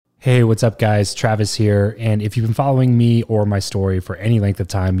Hey, what's up, guys? Travis here. And if you've been following me or my story for any length of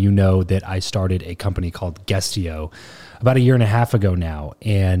time, you know that I started a company called Guestio about a year and a half ago now.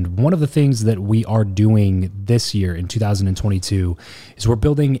 And one of the things that we are doing this year in 2022 is we're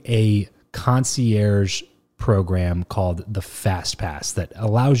building a concierge program called the Fast Pass that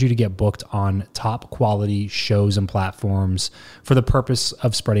allows you to get booked on top quality shows and platforms for the purpose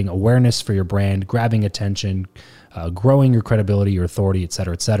of spreading awareness for your brand, grabbing attention, growing your credibility, your authority, et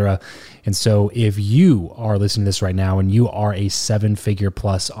cetera, et cetera. And so if you are listening to this right now and you are a 7-figure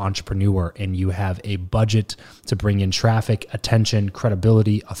plus entrepreneur and you have a budget to bring in traffic, attention,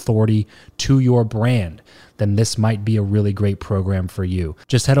 credibility, authority to your brand, then this might be a really great program for you.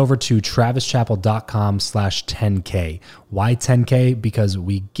 Just head over to travischappell.com/10K. Why 10K? Because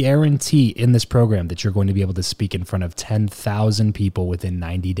we guarantee in this program that you're going to be able to speak in front of 10,000 people within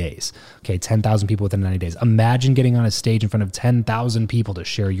 90 days. Okay, 10,000 people within 90 days. Imagine getting on a stage in front of 10,000 people to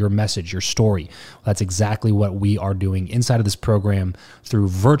share your message, your story. Well, that's exactly what we are doing inside of this program through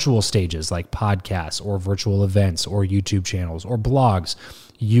virtual stages like podcasts or virtual events or YouTube channels or blogs.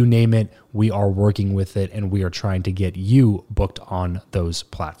 You name it, we are working with it, and we are trying to get you booked on those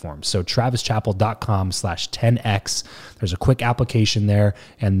platforms. So travischappell.com/10X. There's a quick application there,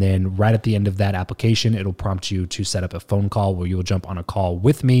 and then right at the end of that application, it'll prompt you to set up a phone call where you'll jump on a call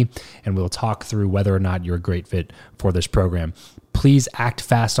with me, and we'll talk through whether or not you're a great fit for this program. Please act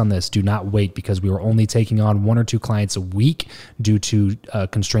fast on this. Do not wait, because we are only taking on 1 or 2 clients a week due to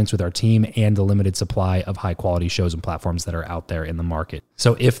constraints with our team and the limited supply of high quality shows and platforms that are out there in the market.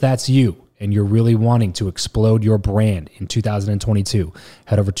 So if that's you and you're really wanting to explode your brand in 2022,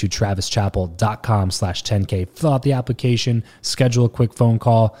 head over to travischappell.com/10K, fill out the application, schedule a quick phone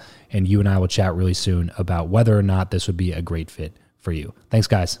call, and you and I will chat really soon about whether or not this would be a great fit for you. Thanks,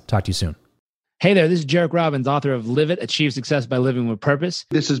 guys. Talk to you soon. Hey there, this is Jarek Robbins, author of Live It, Achieve Success by Living with Purpose.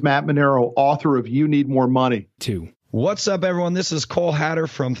 This is Matt Monero, author of You Need More Money. 2. What's up, everyone? This is Cole Hatter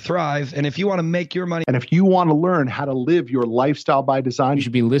from Thrive. And if you want to make your money, and if you want to learn how to live your lifestyle by design, you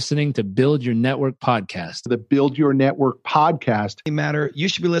should be listening to Build Your Network podcast. The Build Your Network podcast. Matter, you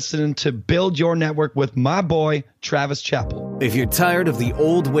should be listening to Build Your Network with my boy, Travis Chappell. If you're tired of the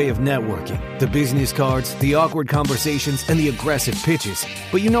old way of networking, the business cards, the awkward conversations, and the aggressive pitches,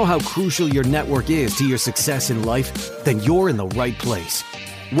 but you know how crucial your network is to your success in life, then you're in the right place.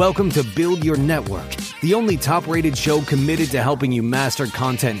 Welcome to Build Your Network, the only top-rated show committed to helping you master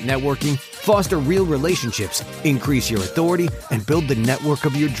content networking, foster real relationships, increase your authority, and build the network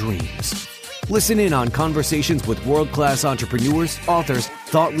of your dreams. Listen in on conversations with world-class entrepreneurs, authors,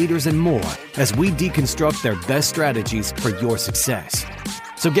 thought leaders, and more as we deconstruct their best strategies for your success.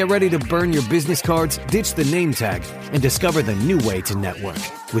 So get ready to burn your business cards, ditch the name tag, and discover the new way to network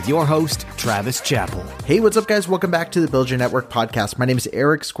with your host, Travis Chappell. Hey, what's up, guys? Welcome back to the Build Your Network podcast. My name is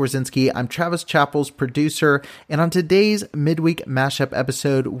Eric Skorzynski. I'm Travis Chappell's producer. And on today's midweek mashup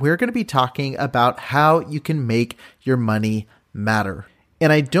episode, we're going to be talking about how you can make your money matter.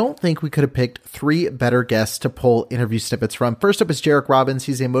 And I don't think we could have picked 3 better guests to pull interview snippets from. First up is Jarek Robbins.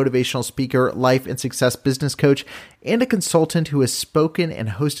 He's a motivational speaker, life and success business coach, and a consultant who has spoken and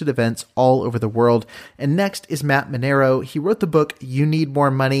hosted events all over the world. And next is Matt Monero. He wrote the book, You Need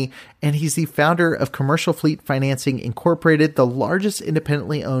More Money, and he's the founder of Commercial Fleet Financing Incorporated, the largest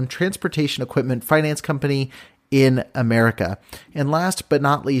independently owned transportation equipment finance company in America. And last but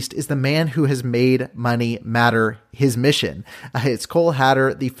not least is the man who has made money matter his mission. It's Cole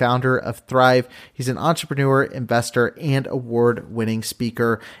Hatter, the founder of Thrive. He's an entrepreneur, investor, and award-winning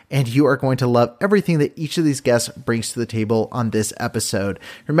speaker. And you are going to love everything that each of these guests brings to the table on this episode.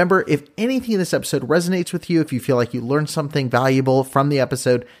 Remember, if anything in this episode resonates with you, if you feel like you learned something valuable from the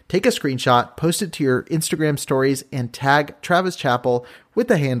episode, take a screenshot, post it to your Instagram stories, and tag Travis Chappell with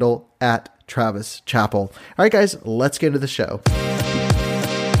the handle at Travis Chappell. All right, guys, let's get into the show.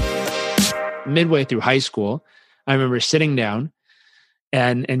 Midway through high school, I remember sitting down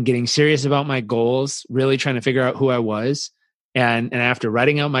and getting serious about my goals, really trying to figure out who I was. And after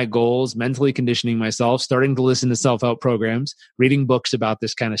writing out my goals, mentally conditioning myself, starting to listen to self-help programs, reading books about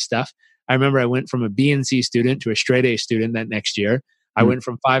this kind of stuff. I remember I went from a B and C student to a straight A student that next year. I went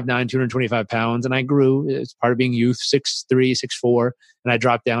from 5'9", 225 pounds, and I grew. It's part of being youth, 6'3", 6'4", and I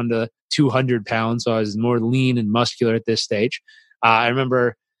dropped down to 200 pounds. So I was more lean and muscular at this stage. I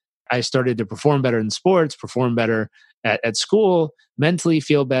remember I started to perform better in sports, perform better at school, mentally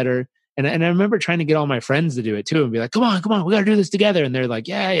feel better. And I remember trying to get all my friends to do it too and be like, come on, we got to do this together. And they're like,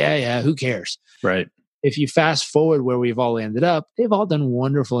 yeah, who cares? Right. If you fast forward where we've all ended up, they've all done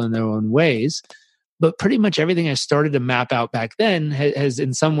wonderful in their own ways. But pretty much everything I started to map out back then has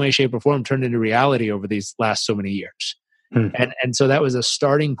in some way, shape, or form turned into reality over these last so many years. And so that was a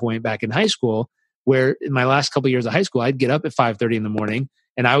starting point back in high school, where in my last couple of years of high school, I'd get up at 5:30 in the morning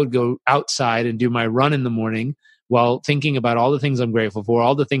and I would go outside and do my run in the morning while thinking about all the things I'm grateful for,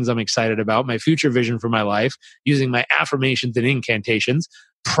 all the things I'm excited about, my future vision for my life, using my affirmations and incantations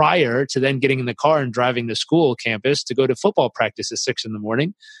prior to then getting in the car and driving to school campus to go to football practice at 6 in the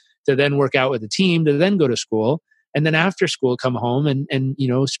morning, to then work out with the team, to then go to school. And then after school, come home and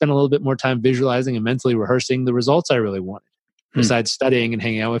spend a little bit more time visualizing and mentally rehearsing the results I really wanted, besides studying and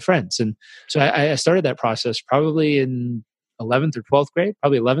hanging out with friends. And so I started that process probably in 11th or 12th grade,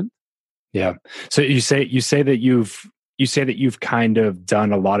 probably 11th. Yeah. So you say that you've kind of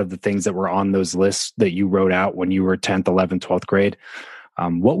done a lot of the things that were on those lists that you wrote out when you were 10th, 11th, 12th grade.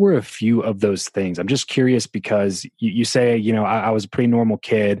 What were a few of those things? I'm just curious because you say, I was a pretty normal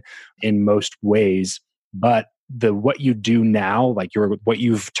kid in most ways, but what you do now, like what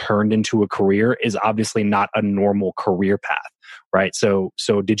you've turned into a career, is obviously not a normal career path, right? So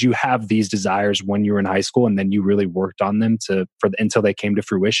did you have these desires when you were in high school, and then you really worked on them until they came to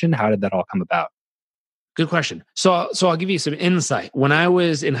fruition? How did that all come about? Good question. So I'll give you some insight. When I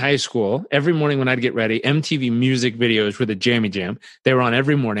was in high school, every morning when I'd get ready, MTV music videos were the Jammy Jam. They were on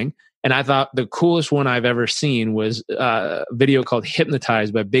every morning. And I thought the coolest one I've ever seen was a video called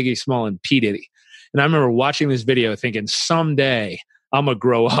Hypnotized by Biggie Small and P. Diddy. And I remember watching this video thinking, someday I'm going to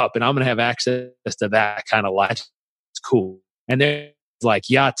grow up and I'm going to have access to that kind of life. It's cool. And there's like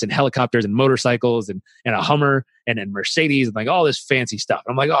yachts and helicopters and motorcycles and a Hummer and Mercedes and like all this fancy stuff.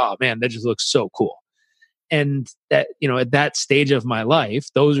 I'm like, oh man, that just looks so cool. And that, at that stage of my life,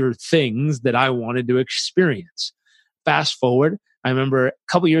 those are things that I wanted to experience. Fast forward, I remember a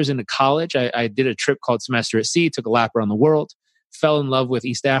couple years into college, I did a trip called Semester at Sea, took a lap around the world, fell in love with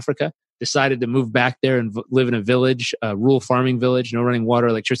East Africa, decided to move back there and live in a village, a rural farming village, no running water,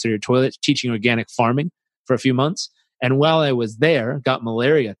 electricity, or toilets, teaching organic farming for a few months. And while I was there, got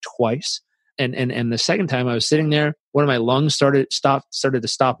malaria twice. And the second time I was sitting there, one of my lungs started to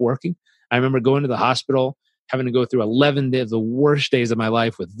stop working. I remember going to the hospital, having to go through 11 days, the worst days of my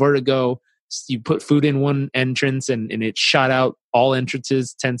life, with vertigo. You put food in one entrance and it shot out all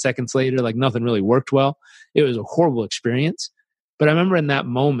entrances 10 seconds later, like nothing really worked well. It was a horrible experience. But I remember in that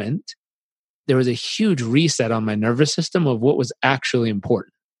moment, there was a huge reset on my nervous system of what was actually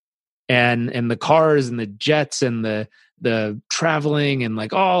important. And the cars and the jets and the traveling and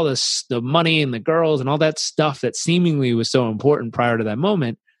like all this, the money and the girls and all that stuff that seemingly was so important prior to that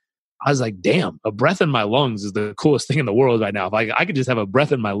moment, I was like, damn, a breath in my lungs is the coolest thing in the world right now. If I could just have a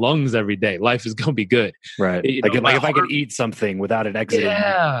breath in my lungs every day, life is going to be good. Right. If I could eat something without it exiting,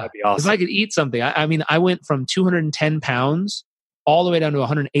 that'd be awesome. If I could eat something, I mean, I went from 210 pounds all the way down to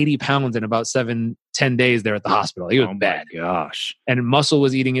 180 pounds in about 7-10 days there at the hospital. It was bad. Gosh. And muscle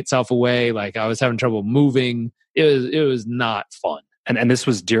was eating itself away. Like I was having trouble moving. It was not fun. And this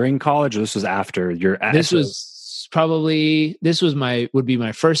was during college, or this was after your? This would be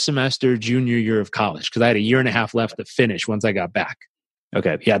my first semester, junior year of college, because I had a year and a half left to finish once I got back.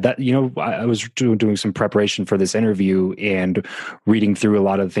 Okay. Yeah. I was doing some preparation for this interview and reading through a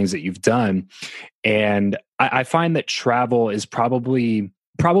lot of the things that you've done. And I find that travel is probably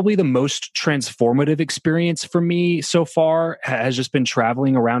the most transformative experience for me so far, has just been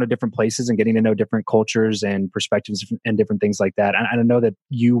traveling around to different places and getting to know different cultures and perspectives and different things like that. And I know that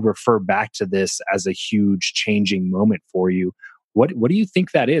you refer back to this as a huge changing moment for you. What do you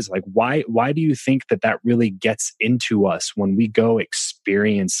think that is? Like, why do you think that really gets into us when we go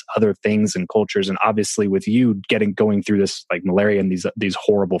experience other things and cultures? And obviously with you going through this, like malaria and these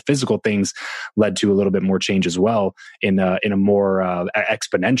horrible physical things led to a little bit more change as well in a more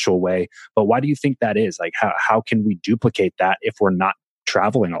exponential way. But why do you think that is? Like, how can we duplicate that if we're not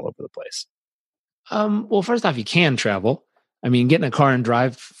traveling all over the place? Well, first off, you can travel. I mean, get in a car and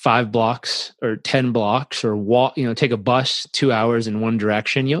drive 5 blocks or 10 blocks or walk, take a bus 2 hours in one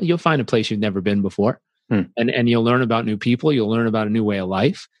direction. You'll find a place you've never been before. And you'll learn about new people. You'll learn about a new way of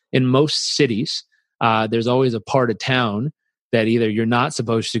life. In most cities, there's always a part of town that either you're not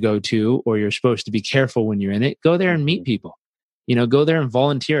supposed to go to or you're supposed to be careful when you're in it. Go there and meet people. Go there and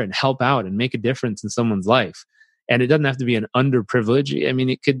volunteer and help out and make a difference in someone's life. And it doesn't have to be an underprivilege. I mean,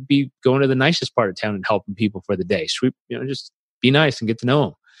 it could be going to the nicest part of town and helping people for the day. Just be nice and get to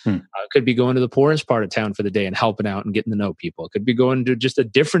know them. It could be going to the poorest part of town for the day and helping out and getting to know people. It could be going to just a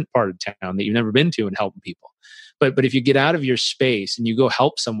different part of town that you've never been to and helping people. But if you get out of your space and you go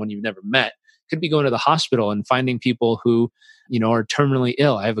help someone you've never met, it could be going to the hospital and finding people who, are terminally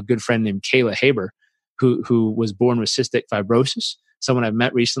ill. I have a good friend named Kayla Haber who was born with cystic fibrosis. Someone I've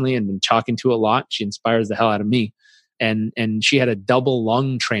met recently and been talking to a lot. She inspires the hell out of me. And she had a double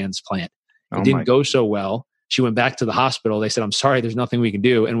lung transplant. It didn't go so well. She went back to the hospital. They said, I'm sorry, there's nothing we can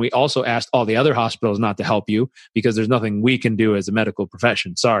do. And we also asked all the other hospitals not to help you because there's nothing we can do as a medical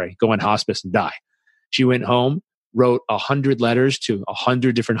profession. Sorry, go in hospice and die. She went home, wrote 100 letters to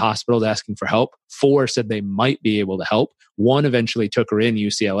 100 different hospitals asking for help. 4 said they might be able to help. 1 eventually took her in,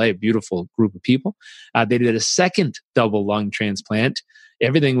 UCLA, a beautiful group of people. They did a second double lung transplant.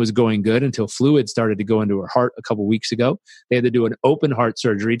 Everything was going good until fluid started to go into her heart a couple weeks ago. They had to do an open heart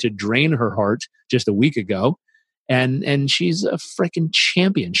surgery to drain her heart just a week ago. And she's a freaking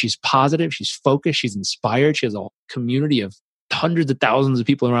champion. She's positive. She's focused. She's inspired. She has a community of hundreds of thousands of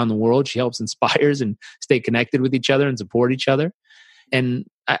people around the world. She helps inspires and stay connected with each other and support each other. And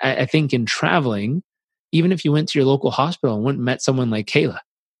I think in traveling, even if you went to your local hospital and went and met someone like Kayla,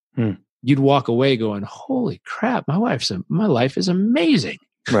 you'd walk away going, holy crap, my life is amazing.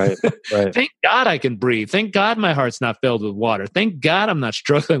 Right. Thank God I can breathe. Thank God my heart's not filled with water. Thank God I'm not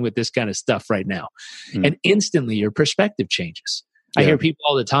struggling with this kind of stuff right now. And instantly your perspective changes. I hear people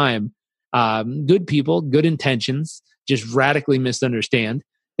all the time, good people, good intentions, just radically misunderstand.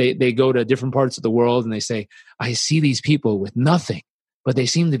 They go to different parts of the world and they say, I see these people with nothing, but they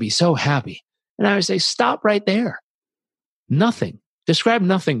seem to be so happy. And I would say, stop right there. Nothing. Describe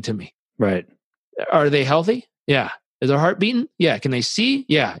nothing to me. Right. Are they healthy? Yeah. Is their heart beating? Yeah. Can they see?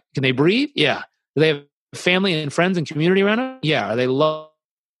 Yeah. Can they breathe? Yeah. Do they have family and friends and community around them? Yeah. Are they loved?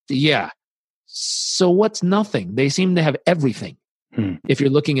 Yeah. So what's nothing? They seem to have everything. If you're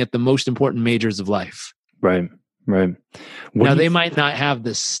looking at the most important majors of life. Right. Now, they might not have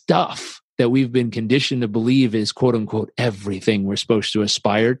the stuff that we've been conditioned to believe is quote unquote everything we're supposed to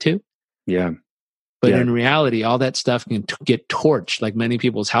aspire to. Yeah. But in reality, all that stuff can get torched, like many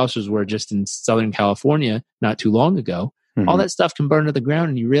people's houses were just in Southern California not too long ago. All that stuff can burn to the ground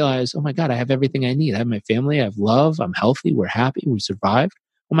and you realize, oh my God, I have everything I need. I have my family, I have love, I'm healthy, we're happy, we survived.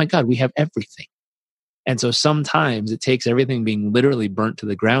 Oh my God, we have everything. And so sometimes it takes everything being literally burnt to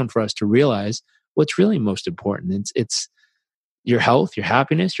the ground for us to realize what's really most important. It's your health, your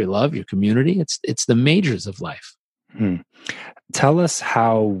happiness, your love, your community. It's the majors of life. Tell us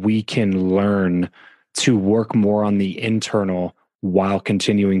how we can learn to work more on the internal while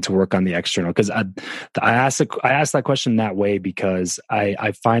continuing to work on the external. Because I asked that question that way because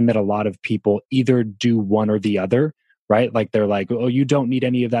I find that a lot of people either do one or the other. Right? Like they're like, oh, you don't need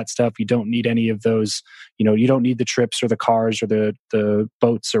any of that stuff. You don't need any of those, you don't need the trips or the cars or the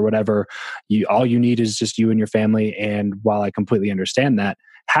boats or whatever. All you need is just you and your family. And while I completely understand that,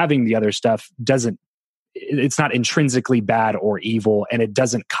 having the other stuff it's not intrinsically bad or evil, and it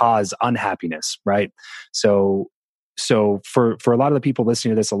doesn't cause unhappiness, right? So for a lot of the people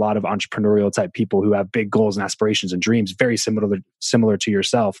listening to this, a lot of entrepreneurial type people who have big goals and aspirations and dreams, very similar to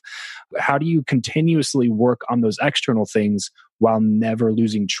yourself, how do you continuously work on those external things while never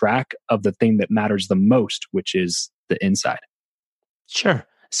losing track of the thing that matters the most, which is the inside? Sure.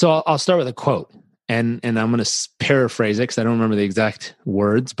 So I'll start with a quote, and I'm going to paraphrase it because I don't remember the exact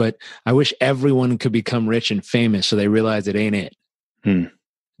words, but I wish everyone could become rich and famous so they realize it ain't it.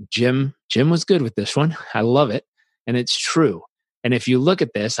 Jim was good with this one. I love it. And it's true. And if you look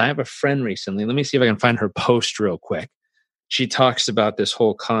at this, I have a friend recently. Let me see if I can find her post real quick. She talks about this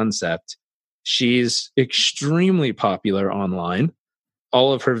whole concept. She's extremely popular online.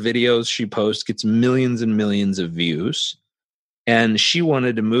 All of her videos she posts gets millions and millions of views. And she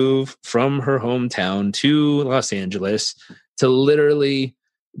wanted to move from her hometown to Los Angeles to literally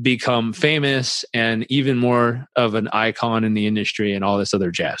become famous and even more of an icon in the industry and all this other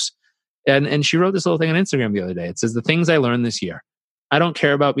jazz. And she wrote this little thing on Instagram the other day. It says, the things I learned this year. I don't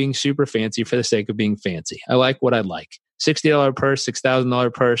care about being super fancy for the sake of being fancy. I like what I like. $60 purse,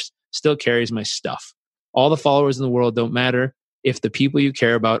 $6,000 purse still carries my stuff. All the followers in the world don't matter if the people you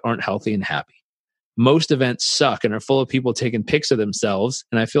care about aren't healthy and happy. Most events suck and are full of people taking pics of themselves,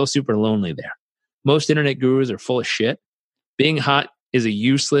 and I feel super lonely there. Most internet gurus are full of shit. Being hot is a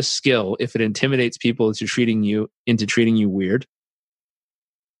useless skill if it intimidates people into treating you weird.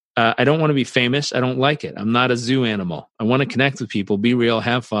 I don't want to be famous. I don't like it. I'm not a zoo animal. I want to connect with people, be real,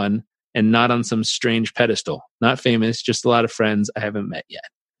 have fun, and not on some strange pedestal. Not famous, just a lot of friends I haven't met yet.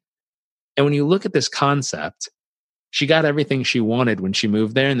 And when you look at this concept, she got everything she wanted when she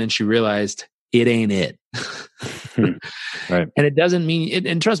moved there, and then she realized it ain't it. Right. And it doesn't mean it.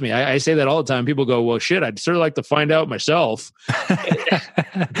 And trust me, I say that all the time. People go, well, shit, I'd sort of like to find out myself.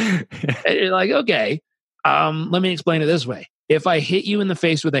 And you're like, okay, let me explain it this way. If I hit you in the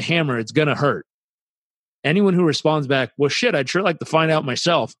face with a hammer, it's going to hurt. Anyone who responds back, well, shit, I'd sure like to find out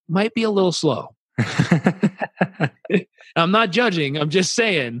myself, might be a little slow. I'm not judging. I'm just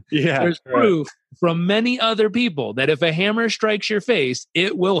saying there's proof from many other people that if a hammer strikes your face,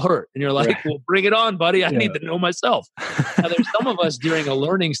 it will hurt. And you're like, well, bring it on, buddy. I need to know myself. Now, there's some of us during a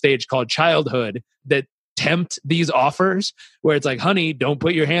learning stage called childhood that tempt these offers where it's like, honey, don't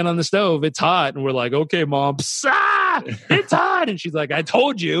put your hand on the stove. It's hot. And we're like, okay, mom, it's hot. And she's like, I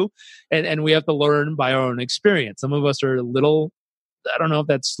told you. And we have to learn by our own experience. Some of us are a little, I don't know if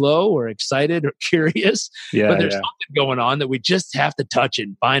that's slow or excited or curious, but there's something going on that we just have to touch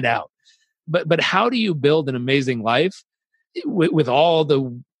and find out. But how do you build an amazing life with all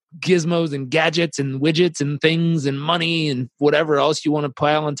the gizmos and gadgets and widgets and things and money and whatever else you want to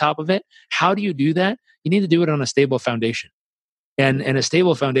pile on top of it? How do you do that? You need to do it on a stable foundation. And a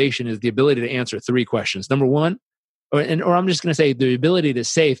stable foundation is the ability to answer three questions. Number one, or I'm just going to say the ability to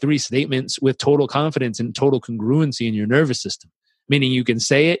say three statements with total confidence and total congruency in your nervous system. Meaning you can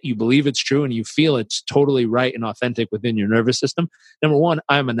say it, you believe it's true, and you feel it's totally right and authentic within your nervous system. Number one,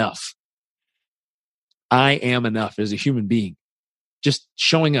 I'm enough. I am enough as a human being. Just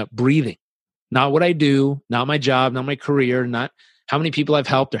showing up, breathing. Not what I do, not my job, not my career, not how many people I've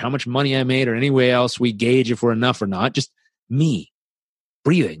helped or how much money I made or any way else we gauge if we're enough or not. Just me,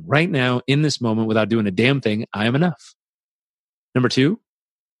 breathing right now in this moment without doing a damn thing. I am enough. Number two,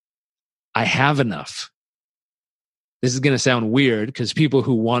 I have enough. This is going to sound weird because people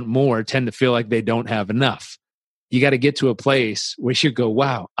who want more tend to feel like they don't have enough. You got to get to a place where you go,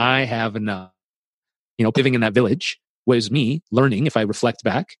 wow, I have enough. Living in that village was me learning, if I reflect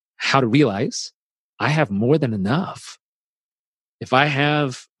back, how to realize I have more than enough. If I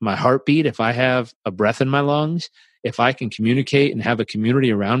have my heartbeat, if I have a breath in my lungs, if I can communicate and have a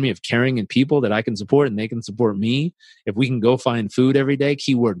community around me of caring and people that I can support and they can support me, if we can go find food every day,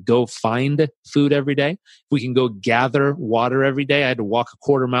 keyword, go find food every day. If we can go gather water every day. I had to walk a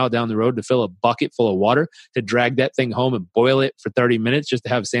quarter mile down the road to fill a bucket full of water, to drag that thing home and boil it for 30 minutes just to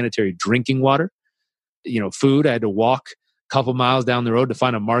have sanitary drinking water. Food, I had to walk a couple miles down the road to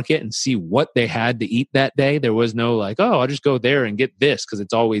find a market and see what they had to eat that day. There was no like, oh, I'll just go there and get this because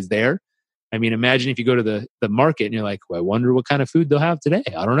it's always there. I mean, imagine if you go to the market and you're like, well, I wonder what kind of food they'll have today.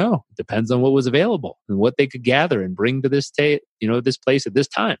 I don't know. It depends on what was available and what they could gather and bring to this this place at this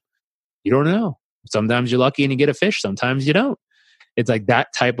time. You don't know. Sometimes you're lucky and you get a fish. Sometimes you don't. It's like that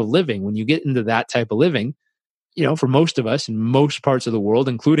type of living. When you get into that type of living, for most of us in most parts of the world,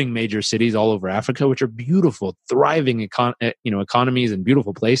 including major cities all over Africa, which are beautiful, thriving economies and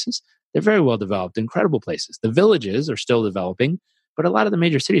beautiful places, they're very well developed, incredible places. The villages are still developing, but a lot of the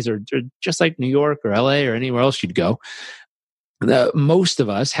major cities are just like New York or LA or anywhere else you'd go. Most of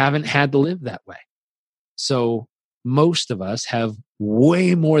us haven't had to live that way. So most of us have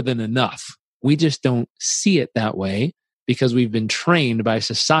way more than enough. We just don't see it that way because we've been trained by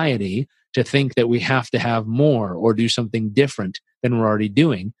society to think that we have to have more or do something different than we're already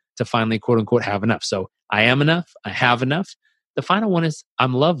doing to finally, quote unquote, have enough. So I am enough. I have enough. The final one is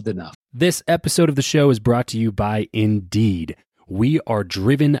I'm loved enough. This episode of the show is brought to you by Indeed. We are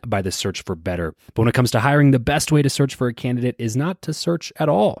driven by the search for better. But when it comes to hiring, the best way to search for a candidate is not to search at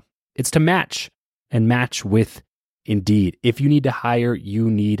all. It's to match and match with Indeed. If you need to hire, you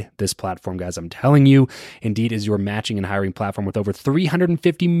need this platform, guys. I'm telling you, Indeed is your matching and hiring platform with over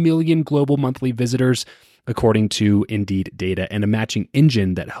 350 million global monthly visitors, according to Indeed data, and a matching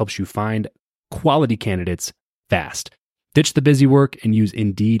engine that helps you find quality candidates fast. Ditch the busy work and use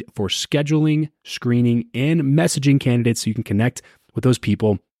Indeed for scheduling, screening, and messaging candidates so you can connect with those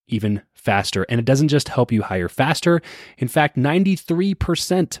people even faster. And it doesn't just help you hire faster. In fact,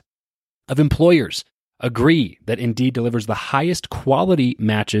 93% of employers agree that Indeed delivers the highest quality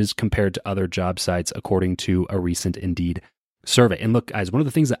matches compared to other job sites, according to a recent Indeed survey. And look, guys, one of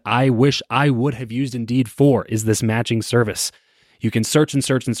the things that I wish I would have used Indeed for is this matching service. You can search and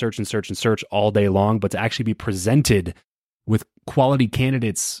search and search and search and search all day long, but to actually be presented with quality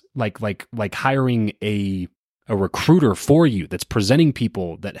candidates, like hiring a recruiter for you that's presenting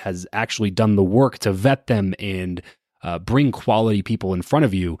people that has actually done the work to vet them and bring quality people in front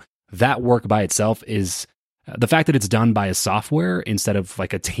of you. That work by itself is the fact that it's done by a software instead of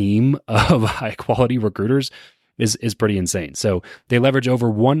like a team of high quality recruiters is pretty insane. So they leverage over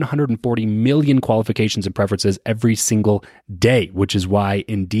 140 million qualifications and preferences every single day, which is why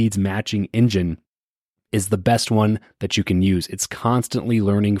Indeed's matching engine is the best one that you can use. It's constantly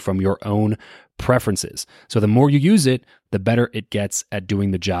learning from your own preferences. So the more you use it, the better it gets at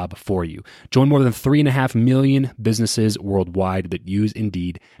doing the job for you. Join more than 3.5 million businesses worldwide that use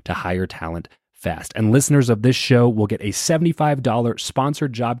Indeed to hire talent fast. And listeners of this show will get a $75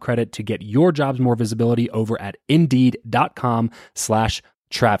 sponsored job credit to get your jobs more visibility over at Indeed.com/talk.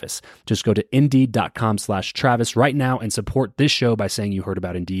 Travis. Just go to Indeed.com/Travis right now and support this show by saying you heard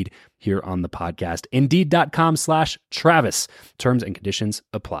about Indeed here on the podcast. Indeed.com/Travis. Terms and conditions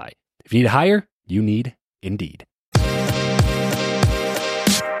apply. If you need to hire, you need Indeed.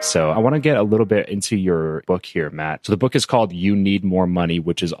 So I want to get a little bit into your book here, Matt. So the book is called You Need More Money,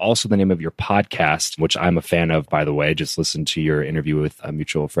 which is also the name of your podcast, which I'm a fan of, by the way. Just listened to your interview with a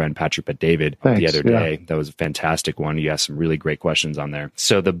mutual friend, Patrick Bet-David, the other day. Yeah. That was a fantastic one. You asked some really great questions on there.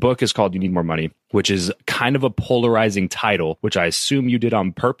 So the book is called You Need More Money, which is kind of a polarizing title, which I assume you did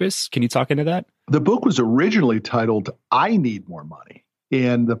on purpose. Can you talk into that? The book was originally titled I Need More Money.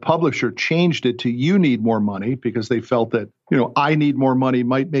 And the publisher changed it to You Need More Money because they felt that, I need more money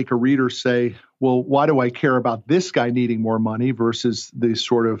might make a reader say, well, why do I care about this guy needing more money versus the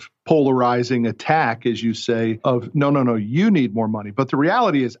sort of polarizing attack, as you say, of no, you need more money. But the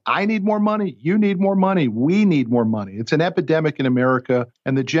reality is I need more money. You need more money. We need more money. It's an epidemic in America.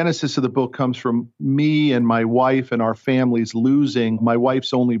 And the genesis of the book comes from me and my wife and our families losing my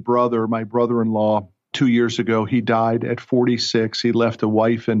wife's only brother, my brother-in-law. 2 years ago, he died at 46. He left a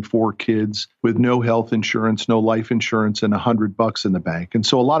wife and 4 kids with no health insurance, no life insurance, and $100 in the bank. And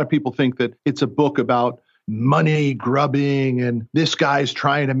so a lot of people think that it's a book about money grubbing and this guy's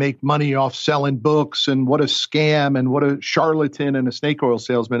trying to make money off selling books and what a scam and what a charlatan and a snake oil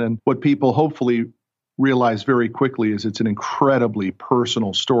salesman. And what people hopefully realize very quickly is it's an incredibly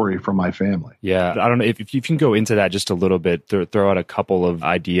personal story from my family. Yeah. I don't know if you can go into that just a little bit, throw out a couple of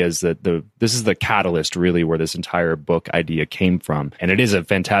ideas that this is the catalyst really where this entire book idea came from. And it is a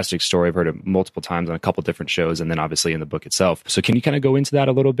fantastic story. I've heard it multiple times on a couple different shows and then obviously in the book itself. So can you kind of go into that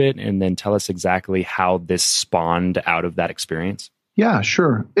a little bit and then tell us exactly how this spawned out of that experience? Yeah,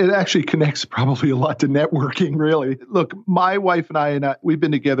 sure. It actually connects probably a lot to networking, really. Look, my wife and I, we've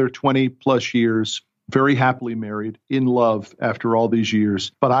been together 20 plus years. Very happily married, in love after all these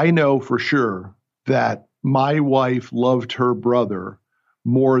years. But I know for sure that my wife loved her brother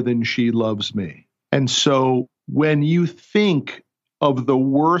more than she loves me. And so when you think of the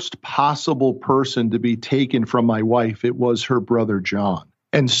worst possible person to be taken from my wife, it was her brother, John.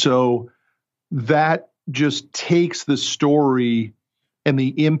 And so that just takes the story and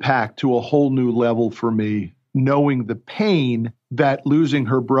the impact to a whole new level for me, knowing the pain that losing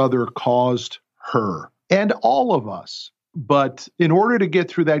her brother caused her and all of us. But in order to get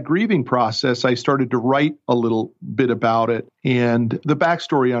through that grieving process, I started to write a little bit about it. And the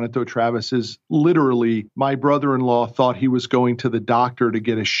backstory on it, though, Travis, is literally my brother-in-law thought he was going to the doctor to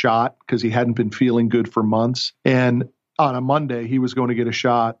get a shot because he hadn't been feeling good for months. And on a Monday, he was going to get a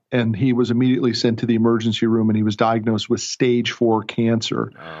shot and he was immediately sent to the emergency room and he was diagnosed with stage 4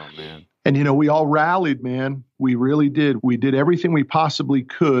 cancer. Oh, man. And, we all rallied, man. We really did. We did everything we possibly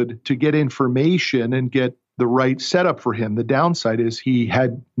could to get information and get the right setup for him. The downside is he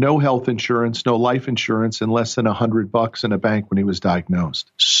had no health insurance, no life insurance, and less than $100 in a bank when he was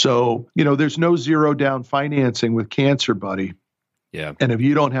diagnosed. So, there's no zero down financing with cancer, buddy. Yeah. And if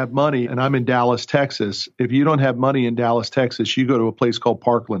you don't have money, and I'm in Dallas, Texas, if you don't have money in Dallas, Texas, you go to a place called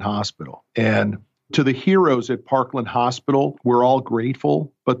Parkland Hospital. And to the heroes at Parkland Hospital, we're all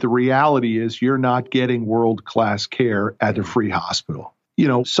grateful, but the reality is you're not getting world-class care at a free hospital.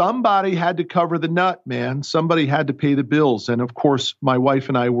 Somebody had to cover the nut, man. Somebody had to pay the bills. And of course, my wife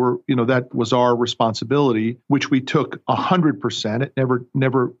and I were, that was our responsibility, which we took 100%. It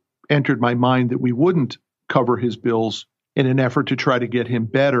never entered my mind that we wouldn't cover his bills in an effort to try to get him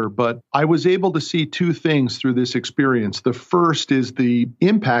better. But I was able to see 2 things through this experience. The first is the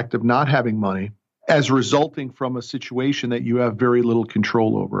impact of not having money as resulting from a situation that you have very little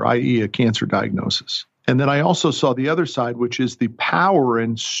control over, i.e. a cancer diagnosis. And then I also saw the other side, which is the power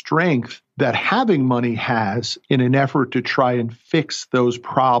and strength that having money has in an effort to try and fix those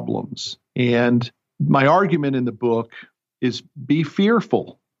problems. And my argument in the book is be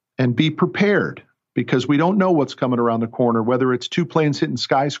fearful and be prepared, because we don't know what's coming around the corner, whether it's 2 planes hitting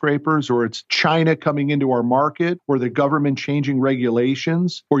skyscrapers or it's China coming into our market or the government changing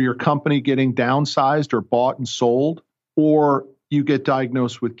regulations or your company getting downsized or bought and sold, or you get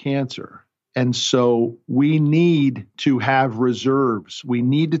diagnosed with cancer. And so we need to have reserves. We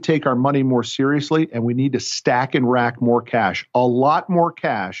need to take our money more seriously, and we need to stack and rack more cash, a lot more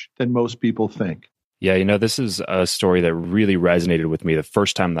cash than most people think. Yeah, this is a story that really resonated with me the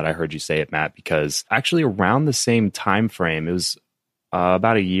first time that I heard you say it, Matt, because actually around the same time frame, it was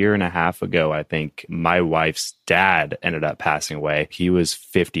about a year and a half ago, I think, my wife's dad ended up passing away. He was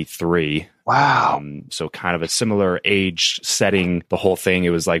 53. Wow. So kind of a similar age setting, the whole thing.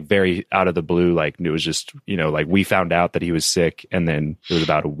 It was like very out of the blue. Like it was just, like we found out that he was sick. And then it was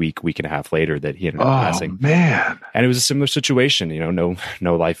about a week and a half later that he ended up passing. Oh, man. And it was a similar situation,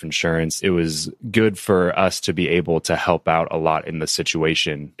 no life insurance. It was good for us to be able to help out a lot in the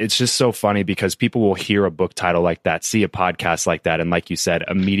situation. It's just so funny because people will hear a book title like that, see a podcast like that. And like you said,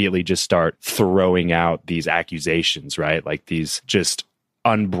 immediately just start throwing out these accusations, right? Like these just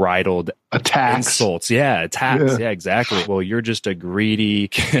unbridled attacks, insults. Yeah, attacks. Yeah, exactly. Well, you're just a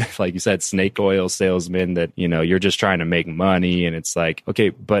greedy, like you said, snake oil salesman that, you're just trying to make money. And it's like, okay,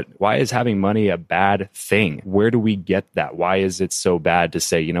 but why is having money a bad thing? Where do we get that? Why is it so bad to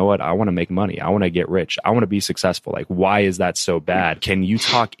say, you know what? I want to make money. I want to get rich. I want to be successful. Like, why is that so bad? Can you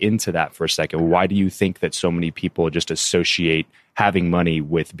talk into that for a second? Why do you think that so many people just associate having money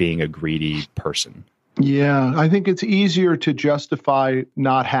with being a greedy person? Yeah, I think it's easier to justify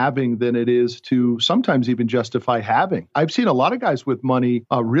not having than it is to sometimes even justify having. I've seen a lot of guys with money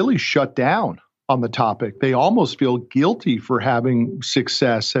really shut down on the topic. They almost feel guilty for having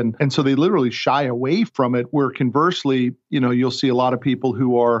success. And so they literally shy away from it, where conversely, you'll see a lot of people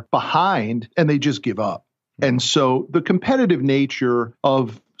who are behind and they just give up. And so the competitive nature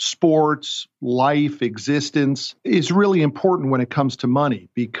of sports, life, existence is really important when it comes to money,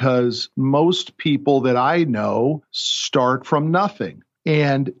 because most people that I know start from nothing.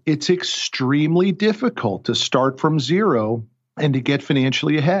 And it's extremely difficult to start from zero and to get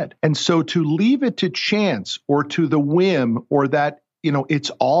financially ahead. And so to leave it to chance or to the whim or that, it's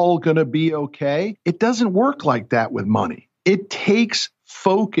all going to be okay, it doesn't work like that with money. It takes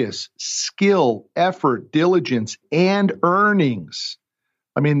focus, skill, effort, diligence, and earnings.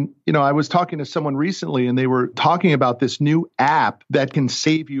 I mean, I was talking to someone recently and they were talking about this new app that can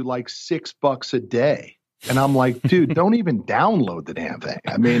save you like $6 a day. And I'm like, dude, don't even download the damn thing.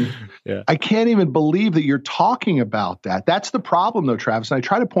 I mean, I can't even believe that you're talking about that. That's the problem though, Travis. And I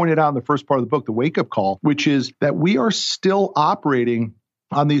try to point it out in the first part of the book, The Wake Up Call, which is that we are still operating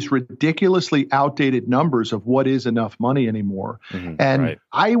on these ridiculously outdated numbers of what is enough money anymore. And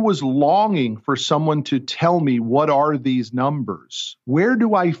I was longing for someone to tell me, what are these numbers? Where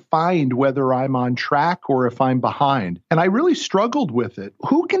do I find whether I'm on track or if I'm behind? And I really struggled with it.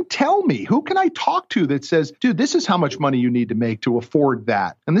 Who can tell me? Who can I talk to that says, dude, this is how much money you need to make to afford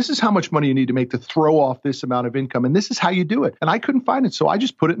that. And this is how much money you need to make to throw off this amount of income. And this is how you do it. And I couldn't find it. So I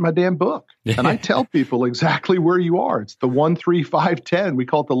just put it in my damn book. And I tell people exactly where you are. It's the 1, 3, 5, 10. We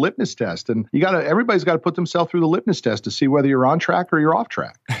call it the litmus test. And everybody's got to put themselves through the litmus test to see whether you're on track or you're off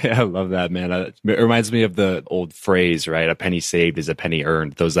track. Yeah, I love that, man. It reminds me of the old phrase, right? A penny saved is a penny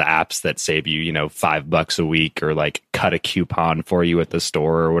earned. Those are apps that save you, $5 a week, or like cut a coupon for you at the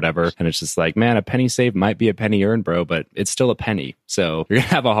store or whatever. And it's just like, man, a penny saved might be a penny earned, bro, but it's still a penny. So you're going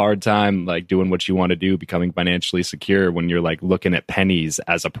to have a hard time like doing what you want to do, becoming financially secure when you're like looking at pennies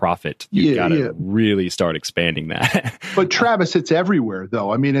as a profit. You got to really start expanding that. But Travis, it's everywhere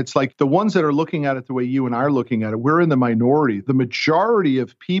though. I mean, it's like the ones that are looking at it the way you and I are looking at it, we're in the minority. The majority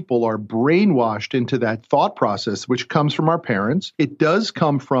of people are brainwashed into that thought process, which comes from our parents. It does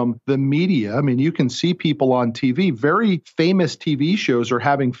come from the media. I mean, you can see people on TV, very famous TV shows are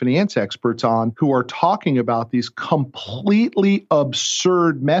having finance experts on who are talking about these completely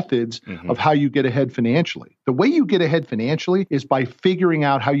absurd methods of how you get ahead financially. The way you get ahead financially is by figuring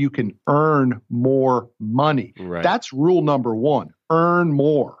out how you can earn more money. Right. That's rule number one. Earn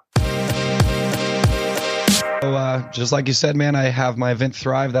more. So just like you said, man, I have my event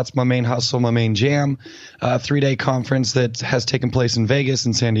Thrive. That's my main hustle, my main jam. 3-day conference that has taken place in Vegas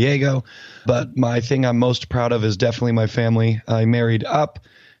and San Diego. But my thing I'm most proud of is definitely my family. I married up,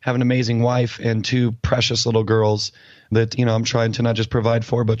 have an amazing wife and 2 precious little girls that, I'm trying to not just provide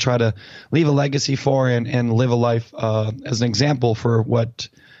for, but try to leave a legacy for and live a life as an example for what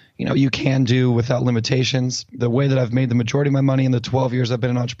you can do without limitations. The way that I've made the majority of my money in the 12 years I've been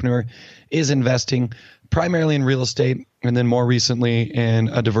an entrepreneur is investing primarily in real estate, and then more recently in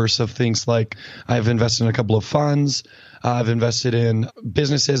a diverse of things like I've invested in a couple of funds. I've invested in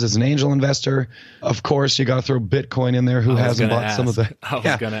businesses as an angel investor. Of course, you got to throw Bitcoin in there. Who hasn't bought some of that?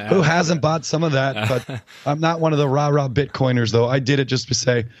 Who hasn't bought some of that? But I'm not one of the rah-rah Bitcoiners, though. I did it just to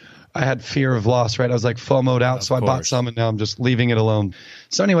say I had fear of loss, right? I was like FOMO'd out, so I bought some, and now I'm just leaving it alone.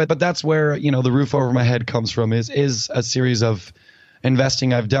 So anyway, but that's where, the roof over my head comes from is a series of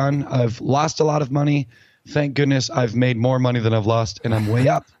investing I've done. I've lost a lot of money. Thank goodness I've made more money than I've lost, and I'm way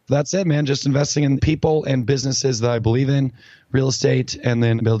up. That's it, man. Just investing in people and businesses that I believe in, real estate, and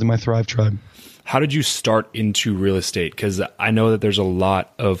then building my Thrive Tribe. How did you start into real estate? Because I know that there's a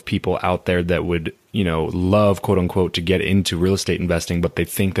lot of people out there that would, love, quote unquote, to get into real estate investing, but they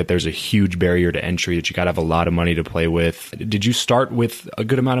think that there's a huge barrier to entry, that you got to have a lot of money to play with. Did you start with a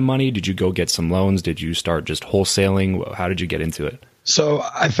good amount of money? Did you go get some loans? Did you start just wholesaling? How did you get into it? So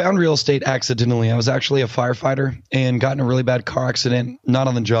I found real estate accidentally. I was actually a firefighter and got in a really bad car accident, not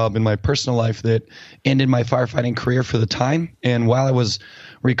on the job, in my personal life, that ended my firefighting career for the time. And while I was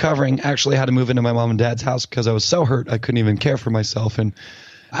recovering, actually had to move into my mom and dad's house because I was so hurt I couldn't even care for myself. And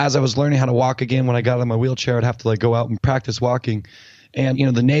as I was learning how to walk again, when I got out of my wheelchair, I'd have to go out and practice walking. And,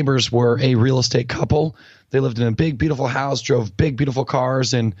 the neighbors were a real estate couple. They lived in a big, beautiful house, drove big, beautiful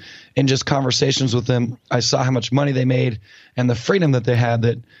cars, and in just conversations with them, I saw how much money they made and the freedom that they had,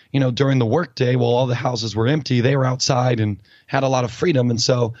 that, during the workday, while all the houses were empty, they were outside and had a lot of freedom. And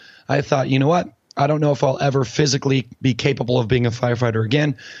so I thought, you know what? I don't know if I'll ever physically be capable of being a firefighter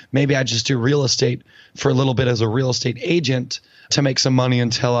again. Maybe I just do real estate for a little bit as a real estate agent to make some money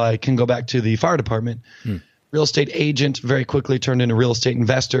until I can go back to the fire department. Real estate agent very quickly turned into real estate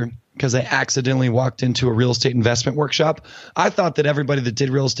investor because I accidentally walked into a real estate investment workshop. I thought that everybody that did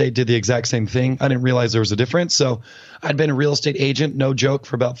real estate did the exact same thing. I didn't realize there was a difference. So I'd been a real estate agent, no joke,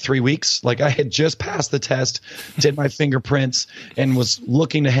 for about 3 weeks. I had just passed the test, did my fingerprints, and was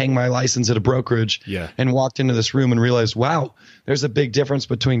looking to hang my license at a brokerage. And walked into this room and realized, wow, there's a big difference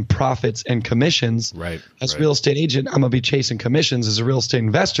between profits and commissions. As a real estate agent, I'm going to be chasing commissions. As a real estate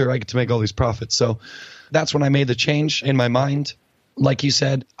investor, I get to make all these profits. So that's when I made the change in my mind. Like you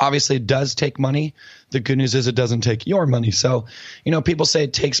said, obviously it does take money. The good news is it doesn't take your money. So, people say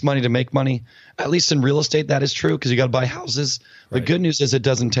it takes money to make money. At least in real estate, that is true because you got to buy houses. The good news is it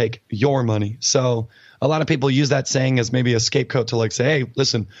doesn't take your money. So a lot of people use that saying as maybe a scapegoat to say, hey,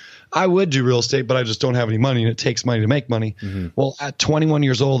 listen, I would do real estate, but I just don't have any money and it takes money to make money. Well, at 21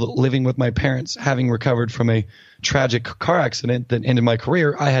 years old, living with my parents, having recovered from a tragic car accident that ended my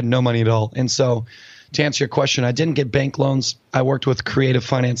career, I had no money at all. And so to answer your question, I didn't get bank loans. I worked with creative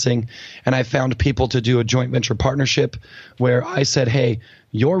financing, and I found people to do a joint venture partnership where I said, hey,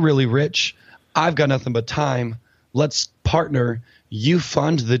 you're really rich. I've got nothing but time. Let's partner. You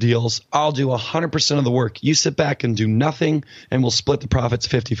fund the deals. I'll do 100% of the work. You sit back and do nothing, and we'll split the profits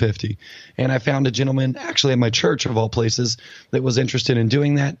 50-50. And I found a gentleman actually at my church, of all places, that was interested in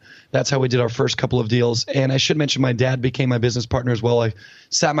doing that. That's how we did our first couple of deals. And I should mention my dad became my business partner as well. I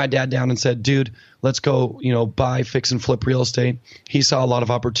sat my dad down and said, dude, let's go, buy, fix, and flip real estate. He saw a lot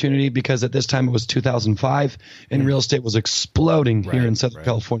of opportunity because at this time it was 2005 and real estate was exploding here in Southern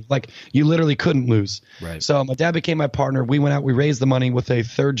California. You literally couldn't lose. So my dad became my partner. We went out, we raised the money with a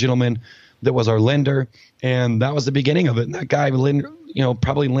third gentleman that was our lender. And that was the beginning of it. And that guy,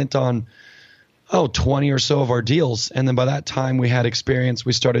 probably lent on 20 or so of our deals. And then by that time we had experience.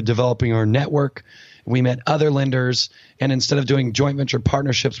 We started developing our network. We met other lenders, and instead of doing joint venture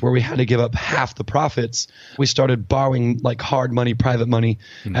partnerships where we had to give up half the profits, we started borrowing hard money, private money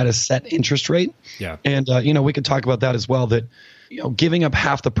at a set interest rate. And, we could talk about that as well, that, giving up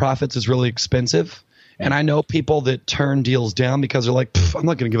half the profits is really expensive. And I know people that turn deals down because they're like, I'm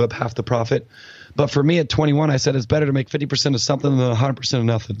not going to give up half the profit. But for me at 21, I said it's better to make 50% of something than 100% of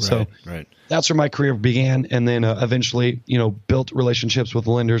nothing. So that's where my career began. And then eventually, built relationships with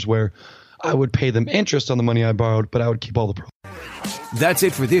lenders where I would pay them interest on the money I borrowed, but I would keep all the profit. That's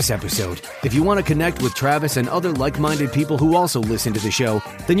it for this episode. If you want to connect with Travis and other like-minded people who also listen to the show,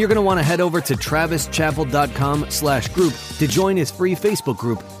 then you're going to want to head over to travischappell.com/group to join his free Facebook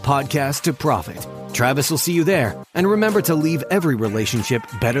group, Podcast to Profit. Travis will see you there. And remember to leave every relationship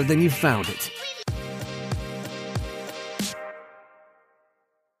better than you found it.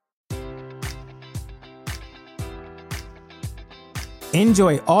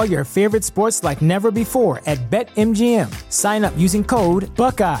 Enjoy all your favorite sports like never before at BetMGM. Sign up using code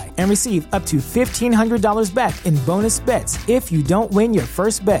Buckeye and receive up to $1,500 back in bonus bets if you don't win your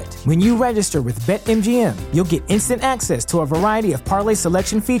first bet. When you register with BetMGM, you'll get instant access to a variety of parlay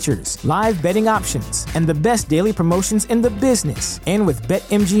selection features, live betting options, and the best daily promotions in the business. And with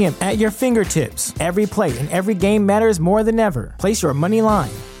BetMGM at your fingertips, every play and every game matters more than ever. Place your money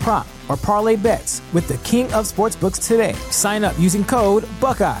line, prop, or parlay bets with the king of sportsbooks today. Sign up using code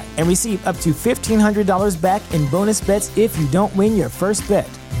Buckeye and receive up to $1,500 back in bonus bets if you don't win your first bet.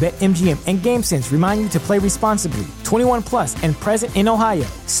 BetMGM and GameSense remind you to play responsibly. 21 plus and present in Ohio,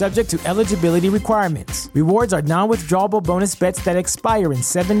 subject to eligibility requirements. Rewards are non-withdrawable bonus bets that expire in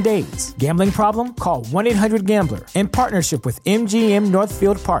 7 days. Gambling problem? Call 1-800-GAMBLER. In partnership with MGM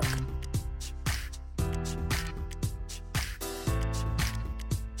Northfield Park.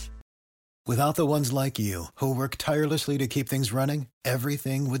 Without the ones like you, who work tirelessly to keep things running,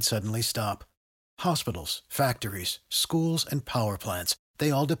 everything would suddenly stop. Hospitals, factories, schools, and power plants, they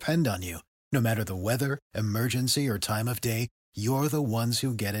all depend on you. No matter the weather, emergency, or time of day, you're the ones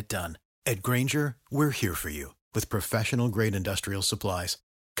who get it done. At Grainger, we're here for you with professional-grade industrial supplies.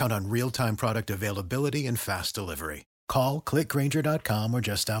 Count on real-time product availability and fast delivery. Call, click Grainger.com, or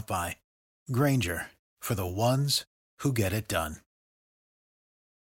just stop by. Grainger, for the ones who get it done.